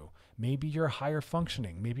mean to you. Maybe you're higher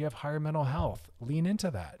functioning. Maybe you have higher mental health. Lean into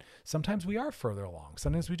that. Sometimes we are further along.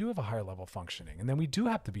 Sometimes we do have a higher level of functioning, and then we do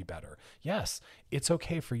have to be better. Yes, it's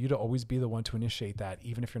okay for you to always be the one to initiate that,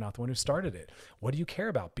 even if you're not the one who started it. What do you care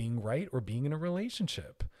about, being right or being in a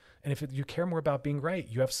relationship? And if you care more about being right,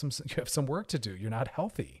 you have some work to do. You're not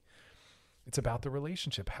healthy. It's about the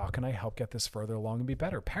relationship. How can I help get this further along and be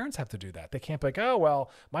better? Parents have to do that. They can't be like, oh, well,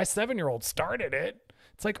 my 7-year-old started it.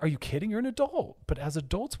 It's like, are you kidding? You're an adult. But as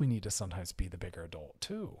adults, we need to sometimes be the bigger adult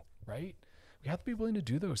too, right? We have to be willing to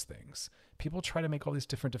do those things. People try to make all these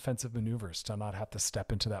different defensive maneuvers to not have to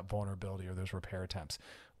step into that vulnerability or those repair attempts.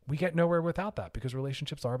 We get nowhere without that, because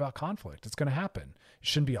relationships are about conflict. It's going to happen. It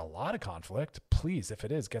shouldn't be a lot of conflict. Please, if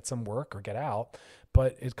it is, get some work or get out.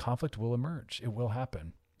 But conflict will emerge. It will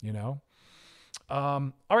happen,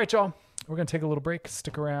 All right, y'all. We're going to take a little break.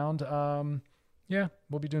 Stick around.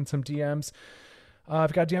 We'll be doing some DMs.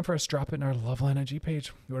 If you got a DM for us, drop it in our Loveline IG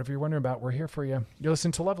page. Whatever you're wondering about, we're here for you. You're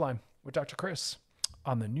listening to Loveline with Dr. Chris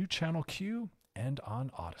on the new channel Q and on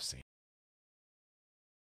Odyssey.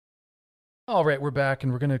 All right, we're back,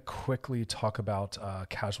 and we're going to quickly talk about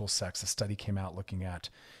casual sex. A study came out looking at,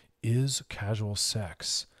 is casual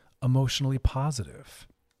sex emotionally positive?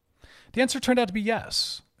 The answer turned out to be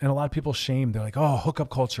yes. And a lot of people shame. They're like, oh, hookup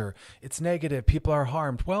culture, it's negative. People are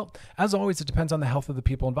harmed. Well, as always, it depends on the health of the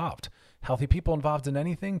people involved. Healthy people involved in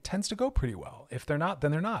anything tends to go pretty well. If they're not, then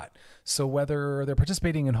they're not. So whether they're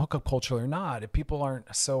participating in hookup culture or not, if people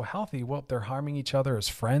aren't so healthy, well, they're harming each other as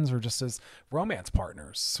friends or just as romance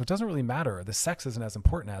partners. So it doesn't really matter. The sex isn't as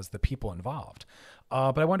important as the people involved.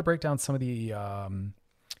 But I want to break down some of the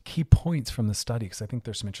key points from the study, because I think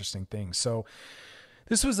there's some interesting things. So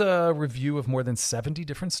this was a review of more than 70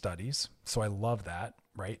 different studies. So I love that,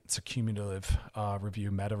 right? It's a cumulative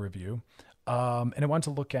review, meta review. And I wanted to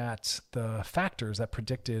look at the factors that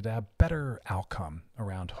predicted a better outcome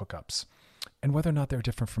around hookups and whether or not they're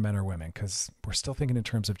different for men or women, because we're still thinking in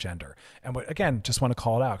terms of gender. And again, just want to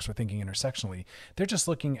call it out because we're thinking intersectionally. They're just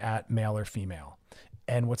looking at male or female.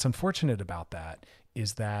 And what's unfortunate about that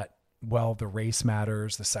is that, well, the race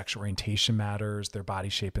matters, the sexual orientation matters, their body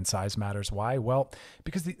shape and size matters. Why? Well,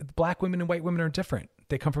 because the black women and white women are different.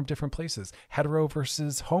 They come from different places. Hetero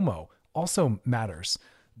versus homo also matters.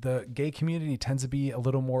 The gay community tends to be a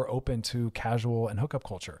little more open to casual and hookup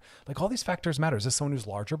culture. Like all these factors matter. Is this someone who's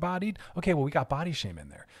larger bodied? Okay, well, we got body shame in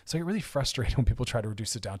there. So I get really frustrated when people try to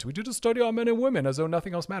reduce it down to, we did a study on men and women as though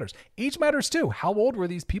nothing else matters. Age matters too. How old were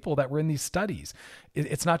these people that were in these studies?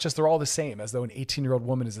 It's not just they're all the same, as though an 18-year-old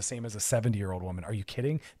woman is the same as a 70-year-old woman. Are you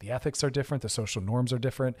kidding? The ethics are different. The social norms are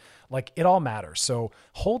different. Like it all matters. So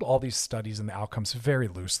hold all these studies and the outcomes very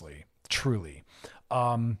loosely, truly.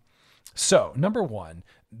 So number one,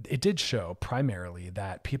 it did show primarily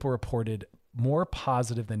that people reported more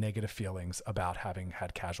positive than negative feelings about having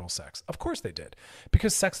had casual sex. Of course they did,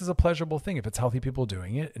 because sex is a pleasurable thing. If it's healthy people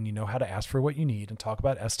doing it and you know how to ask for what you need and talk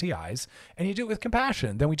about STIs and you do it with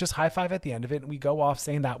compassion, then we just high five at the end of it and we go off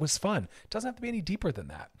saying that was fun. It doesn't have to be any deeper than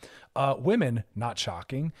that. Women, not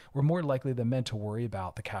shocking, were more likely than men to worry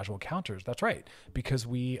about the casual encounters. That's right, because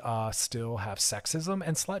we still have sexism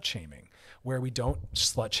and slut shaming, where we don't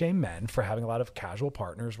slut shame men for having a lot of casual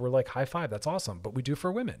partners. We're like, high five, that's awesome, but we do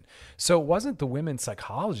for women. So it wasn't the women's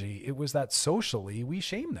psychology, it was that socially we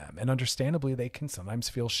shame them, and understandably they can sometimes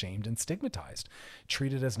feel shamed and stigmatized,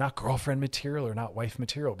 treated as not girlfriend material or not wife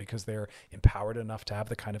material because they're empowered enough to have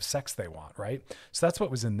the kind of sex they want, right? So that's what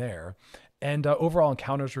was in there. And overall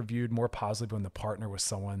encounters were viewed more positively when the partner was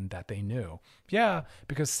someone that they knew. Yeah,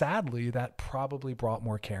 because sadly, that probably brought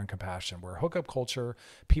more care and compassion. Where hookup culture,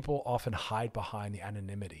 people often hide behind the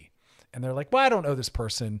anonymity. And they're like, well, I don't owe this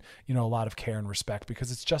person, a lot of care and respect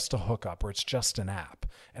because it's just a hookup or it's just an app.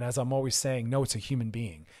 And as I'm always saying, no, it's a human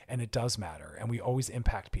being and it does matter. And we always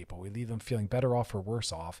impact people. We leave them feeling better off or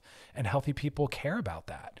worse off. And healthy people care about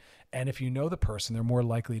that. And if you know the person, they're more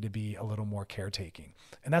likely to be a little more caretaking.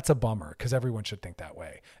 And that's a bummer because everyone should think that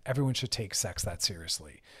way. Everyone should take sex that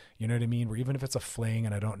seriously. You know what I mean? Where even if it's a fling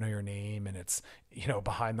and I don't know your name and it's,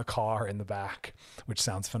 behind the car in the back, which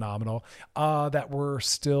sounds phenomenal, that we're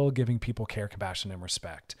still giving people care, compassion, and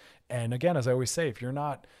respect. And again, as I always say, if you're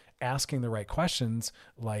not asking the right questions,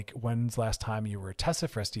 like when's the last time you were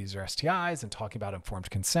tested for STDs or STIs and talking about informed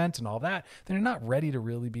consent and all that, then you're not ready to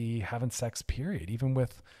really be having sex, period, even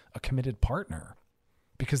with a committed partner,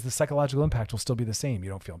 because the psychological impact will still be the same.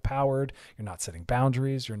 You don't feel empowered. You're not setting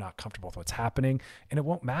boundaries. You're not comfortable with what's happening, and it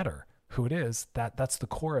won't matter who it is. That's the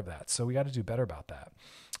core of that. So we got to do better about that.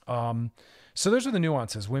 So those are the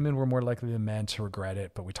nuances. Women were more likely than men to regret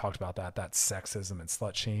it, but we talked about that. That's sexism and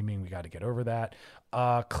slut shaming. We got to get over that.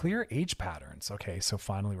 Clear age patterns. Okay, so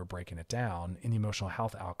finally we're breaking it down in the emotional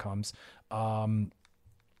health outcomes. Not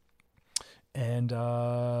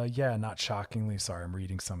shockingly, sorry, I'm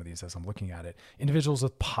reading some of these as I'm looking at it. Individuals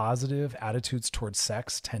with positive attitudes towards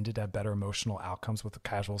sex tended to have better emotional outcomes with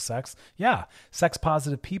casual sex. Yeah, sex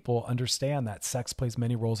positive people understand that sex plays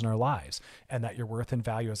many roles in our lives and that your worth and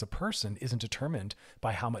value as a person isn't determined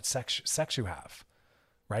by how much sex you have,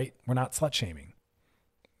 right? We're not slut shaming.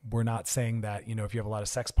 We're not saying that, if you have a lot of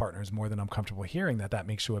sex partners, more than I'm comfortable hearing, that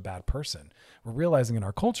makes you a bad person. We're realizing in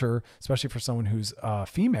our culture, especially for someone who's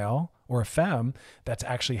female or a femme, that to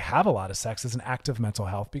actually have a lot of sex is an act of mental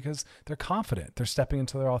health because they're confident. They're stepping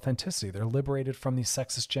into their authenticity. They're liberated from these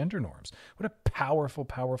sexist gender norms. What a powerful,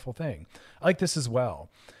 powerful thing. I like this as well.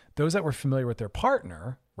 Those that were familiar with their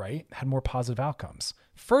partner, right, had more positive outcomes.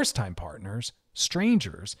 First-time partners,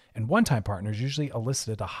 strangers, and one-time partners usually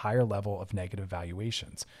elicited a higher level of negative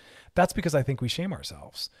valuations. That's because I think we shame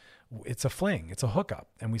ourselves. It's a fling, it's a hookup,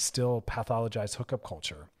 and we still pathologize hookup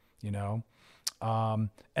culture, And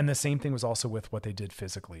the same thing was also with what they did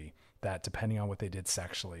physically, that depending on what they did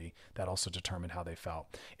sexually, that also determined how they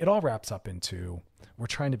felt. It all wraps up into, we're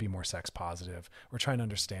trying to be more sex positive. We're trying to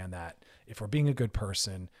understand that if we're being a good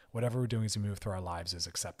person, whatever we're doing as we move through our lives is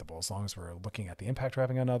acceptable, as long as we're looking at the impact we're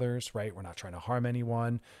having on others, right? We're not trying to harm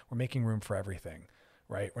anyone. We're making room for everything,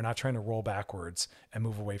 right? We're not trying to roll backwards and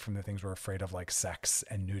move away from the things we're afraid of, like sex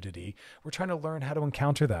and nudity. We're trying to learn how to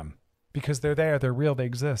encounter them because they're there, they're real, they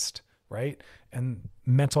exist. Right? And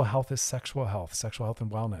mental health is sexual health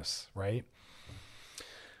and wellness, right?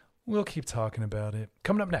 We'll keep talking about it.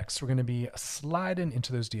 Coming up next, we're going to be sliding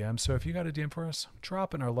into those DMs. So if you got a DM for us,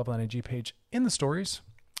 drop in our Loveline IG page in the stories.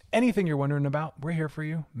 Anything you're wondering about, we're here for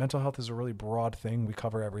you. Mental health is a really broad thing. We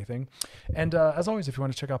cover everything. And as always, if you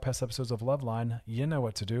want to check out past episodes of Loveline, you know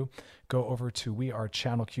what to do. Go over to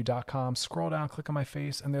wearechannelq.com, scroll down, click on my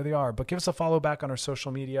face, and there they are. But give us a follow back on our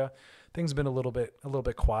social media. Things have been a little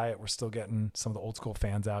bit quiet. We're still getting some of the old school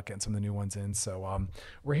fans out, getting some of the new ones in. So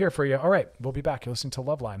we're here for you. All right, we'll be back. You're listening to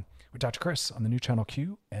Loveline with Dr. Chris on the new Channel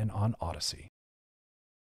Q and on Odyssey.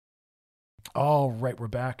 All right, we're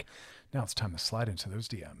back. Now it's time to slide into those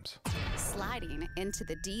DMs. Sliding into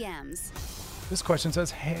the DMs. This question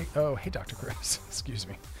says, hey, Dr. Chris, excuse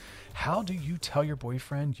me. How do you tell your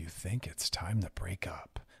boyfriend you think it's time to break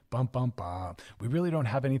up? Bum, bum, bum. We really don't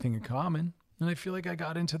have anything in common. And I feel like I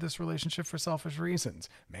got into this relationship for selfish reasons.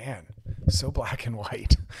 Man, so black and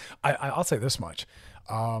white. I'll say this much.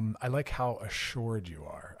 I like how assured you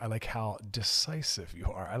are. I like how decisive you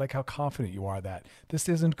are. I like how confident you are that this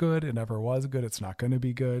isn't good. It never was good. It's not going to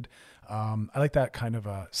be good. I like that kind of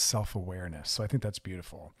a self-awareness. So I think that's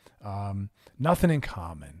beautiful. Nothing in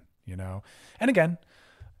common, you know? And again,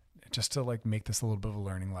 just to like make this a little bit of a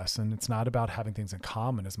learning lesson, it's not about having things in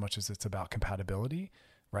common as much as it's about compatibility.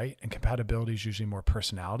 Right? And compatibility is usually more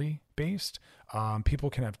personality based. People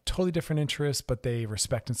can have totally different interests, but they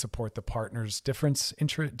respect and support the partner's different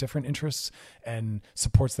interests and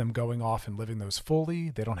supports them going off and living those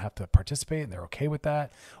fully. They don't have to participate and they're okay with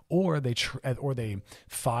that. Or they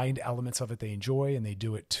find elements of it they enjoy and they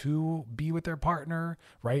do it to be with their partner,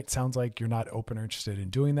 right? Sounds like you're not open or interested in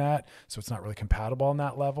doing that. So it's not really compatible on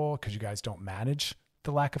that level because you guys don't manage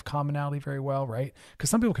the lack of commonality very well, right? Because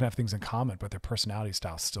some people can have things in common, but their personality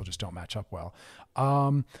styles still just don't match up well.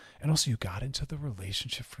 And also you got into the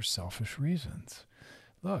relationship for selfish reasons.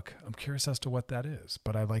 Look, I'm curious as to what that is,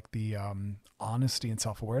 but I like the honesty and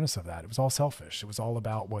self-awareness of that. It was all selfish. It was all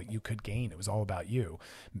about what you could gain. It was all about you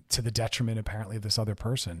to the detriment apparently of this other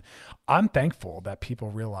person. I'm thankful that people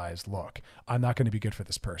realize, look, I'm not going to be good for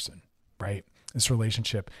this person, right? This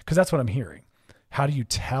relationship, because that's what I'm hearing. How do you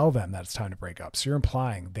tell them that it's time to break up? So you're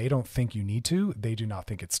implying they don't think you need to. They do not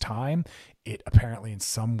think it's time. It apparently in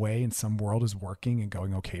some way, in some world is working and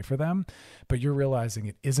going okay for them. But you're realizing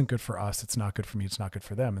it isn't good for us. It's not good for me. It's not good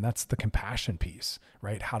for them. And that's the compassion piece,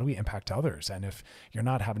 right? How do we impact others? And if you're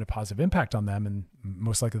not having a positive impact on them and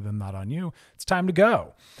most likely them not on you, it's time to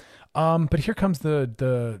go. But here comes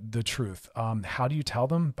the truth. How do you tell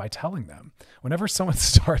them? By telling them. Whenever someone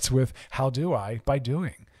starts with, how do I? By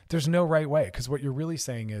doing. There's no right way, because what you're really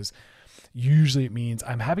saying is usually it means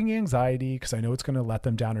I'm having anxiety because I know it's going to let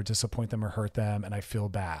them down or disappoint them or hurt them and I feel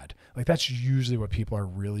bad. Like that's usually what people are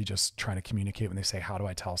really just trying to communicate when they say, how do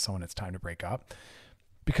I tell someone it's time to break up?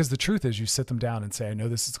 Because the truth is you sit them down and say, I know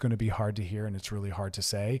this is going to be hard to hear and it's really hard to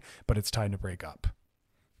say, but it's time to break up.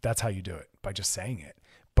 That's how you do it, by just saying it.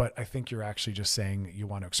 But I think you're actually just saying you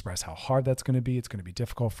want to express how hard that's going to be. It's going to be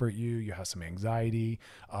difficult for you. You have some anxiety.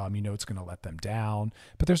 You know it's going to let them down.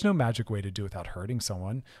 But there's no magic way to do it without hurting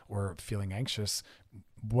someone or feeling anxious.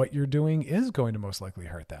 What you're doing is going to most likely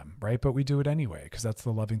hurt them, right? But we do it anyway because that's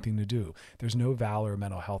the loving thing to do. There's no valor or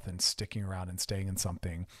mental health in sticking around and staying in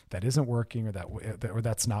something that isn't working or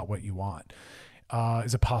that's not what you want.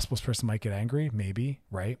 Is it possible this person might get angry? Maybe,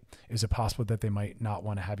 right? Is it possible that they might not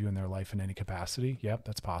want to have you in their life in any capacity? Yep,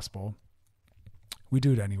 that's possible. We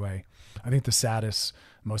do it anyway. I think the saddest,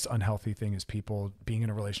 most unhealthy thing is people being in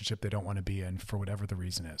a relationship they don't want to be in for whatever the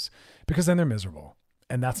reason is, because then they're miserable.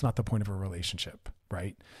 And that's not the point of a relationship,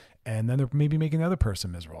 right? And then they're maybe making the other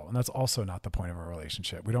person miserable. And that's also not the point of a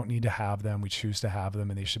relationship. We don't need to have them. We choose to have them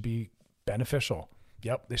and they should be beneficial.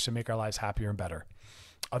 Yep, they should make our lives happier and better.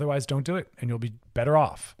 Otherwise, don't do it and you'll be better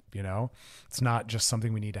off. You know, it's not just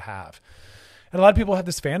something we need to have. And a lot of people have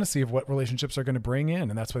this fantasy of what relationships are going to bring in,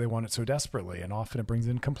 and that's why they want it so desperately. And often it brings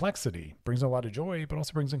in complexity, brings in a lot of joy, but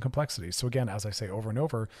also brings in complexity. So again, as I say over and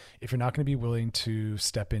over, if you're not going to be willing to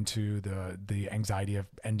step into the anxiety of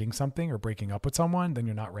ending something or breaking up with someone, then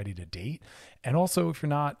you're not ready to date. And also, if you're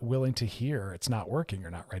not willing to hear it's not working,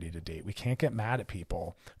 you're not ready to date. We can't get mad at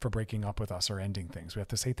people for breaking up with us or ending things. We have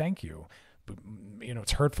to say thank you. You know,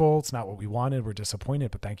 it's hurtful. It's not what we wanted. We're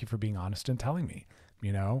disappointed, but thank you for being honest and telling me,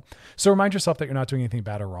 you know? So remind yourself that you're not doing anything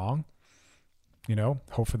bad or wrong, you know,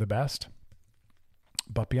 hope for the best,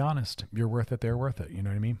 but be honest. You're worth it. They're worth it. You know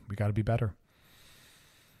what I mean? We got to be better.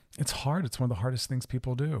 It's hard. It's one of the hardest things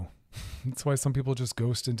people do. That's why some people just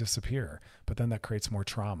ghost and disappear, but then that creates more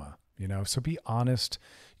trauma, you know? So be honest,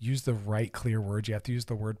 use the right, clear words. You have to use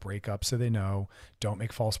the word breakup so they know. Don't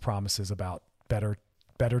make false promises about better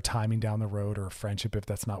timing down the road or a friendship if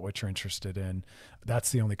that's not what you're interested in.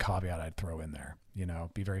 That's the only caveat I'd throw in there. You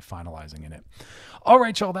know, be very finalizing in it. All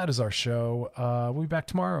right, y'all, that is our show. We'll be back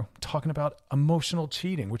tomorrow talking about emotional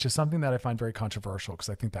cheating, which is something that I find very controversial because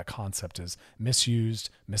I think that concept is misused,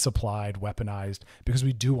 misapplied, weaponized, because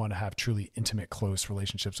we do want to have truly intimate, close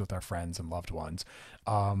relationships with our friends and loved ones.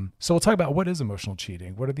 So we'll talk about what is emotional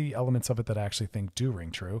cheating. What are the elements of it that I actually think do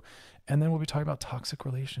ring true? And then we'll be talking about toxic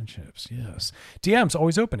relationships. Yes. DMs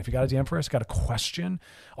always open. If you got a DM for us, got a question,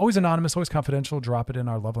 always anonymous, always confidential, drop it in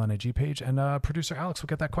our Loveline IG page. And producer producer Alex will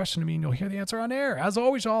get that question to me and you'll hear the answer on air. As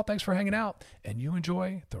always, y'all, thanks for hanging out and you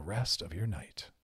enjoy the rest of your night.